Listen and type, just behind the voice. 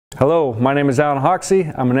Hello, my name is Alan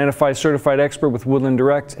Hoxie. I'm an NFI certified expert with Woodland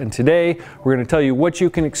Direct, and today we're going to tell you what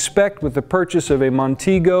you can expect with the purchase of a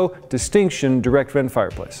Montigo Distinction direct vent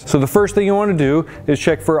fireplace. So the first thing you want to do is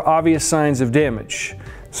check for obvious signs of damage,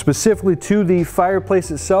 specifically to the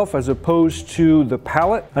fireplace itself as opposed to the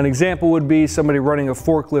pallet. An example would be somebody running a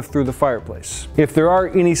forklift through the fireplace. If there are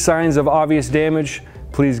any signs of obvious damage,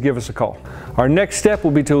 please give us a call. Our next step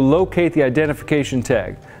will be to locate the identification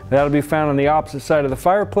tag. That'll be found on the opposite side of the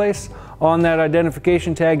fireplace. On that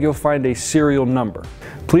identification tag, you'll find a serial number.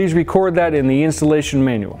 Please record that in the installation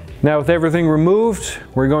manual. Now, with everything removed,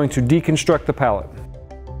 we're going to deconstruct the pallet.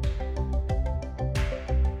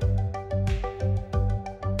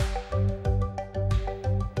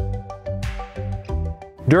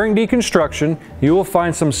 During deconstruction, you will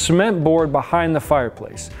find some cement board behind the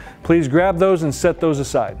fireplace. Please grab those and set those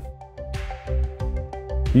aside.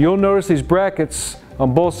 You'll notice these brackets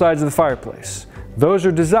on both sides of the fireplace. Those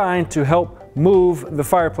are designed to help move the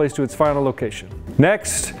fireplace to its final location.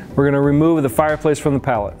 Next, we're going to remove the fireplace from the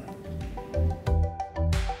pallet.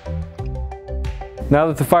 Now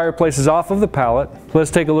that the fireplace is off of the pallet, let's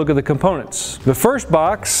take a look at the components. The first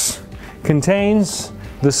box contains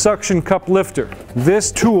the suction cup lifter.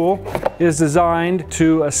 This tool is designed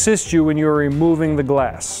to assist you when you're removing the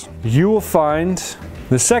glass. You will find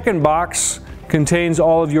the second box contains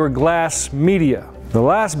all of your glass media. The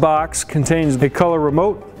last box contains a color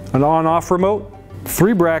remote, an on-off remote,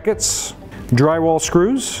 3 brackets, drywall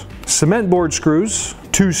screws, cement board screws,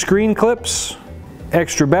 2 screen clips,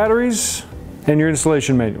 extra batteries, and your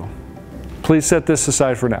installation manual. Please set this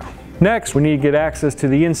aside for now. Next, we need to get access to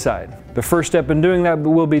the inside. The first step in doing that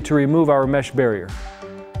will be to remove our mesh barrier.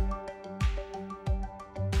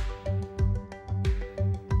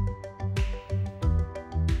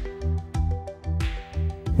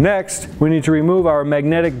 Next, we need to remove our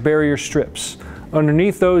magnetic barrier strips.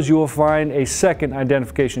 Underneath those, you will find a second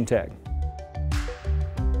identification tag.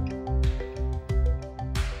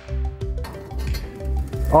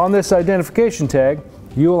 On this identification tag,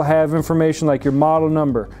 you will have information like your model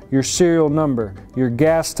number, your serial number, your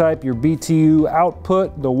gas type, your BTU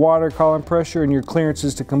output, the water column pressure, and your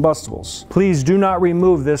clearances to combustibles. Please do not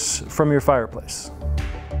remove this from your fireplace.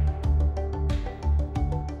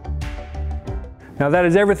 Now that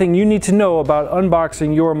is everything you need to know about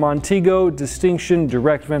unboxing your Montigo Distinction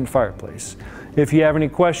direct vent fireplace. If you have any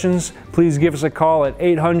questions, please give us a call at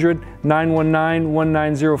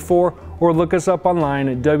 800-919-1904 or look us up online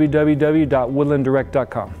at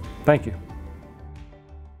www.woodlanddirect.com. Thank you.